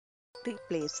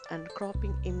replace and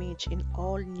cropping image in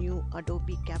all new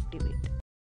Adobe Captivate.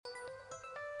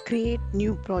 Create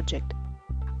new project.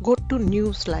 Go to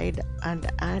new slide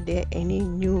and add any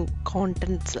new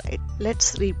content slide.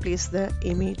 Let's replace the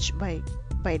image by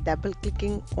double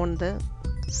clicking on the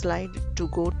slide to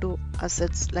go to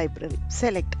Assets Library.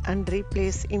 Select and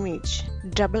replace image.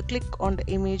 Double click on the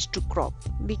image to crop.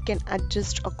 We can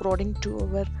adjust according to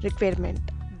our requirement.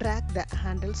 Drag the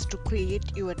handles to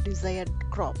create your desired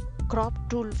crop. Crop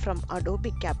tool from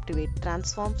Adobe Captivate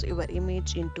transforms your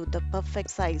image into the perfect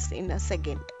size in a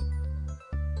second.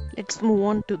 Let's move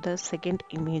on to the second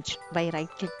image by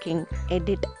right-clicking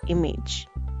Edit Image.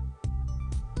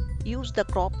 Use the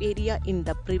crop area in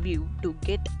the preview to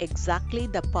get exactly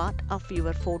the part of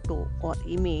your photo or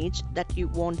image that you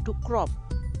want to crop.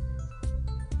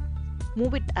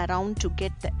 Move it around to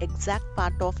get the exact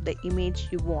part of the image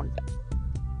you want.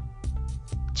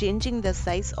 Changing the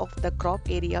size of the crop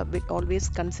area will always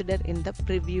consider in the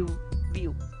preview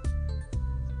view.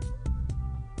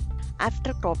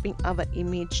 After cropping our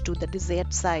image to the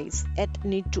desired size, yet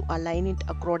need to align it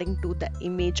according to the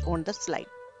image on the slide.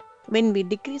 When we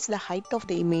decrease the height of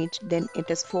the image, then it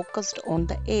is focused on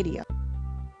the area.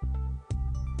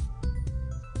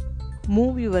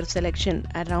 Move your selection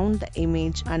around the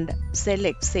image and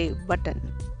select Save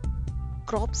button.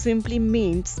 Crop simply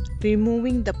means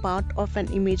removing the part of an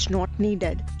image not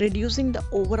needed, reducing the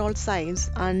overall size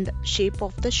and shape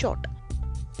of the shot.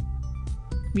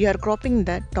 We are cropping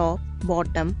the top,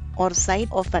 bottom or side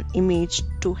of an image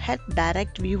to help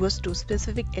direct viewers to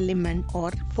specific element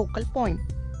or focal point.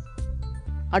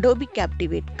 Adobe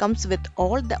Captivate comes with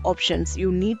all the options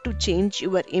you need to change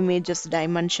your image's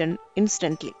dimension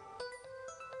instantly.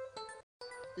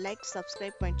 Like,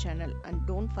 subscribe my channel and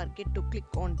don't forget to click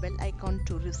on bell icon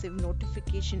to receive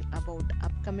notification about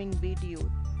upcoming video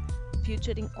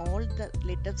featuring all the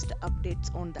latest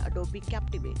updates on the Adobe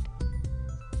Captivate.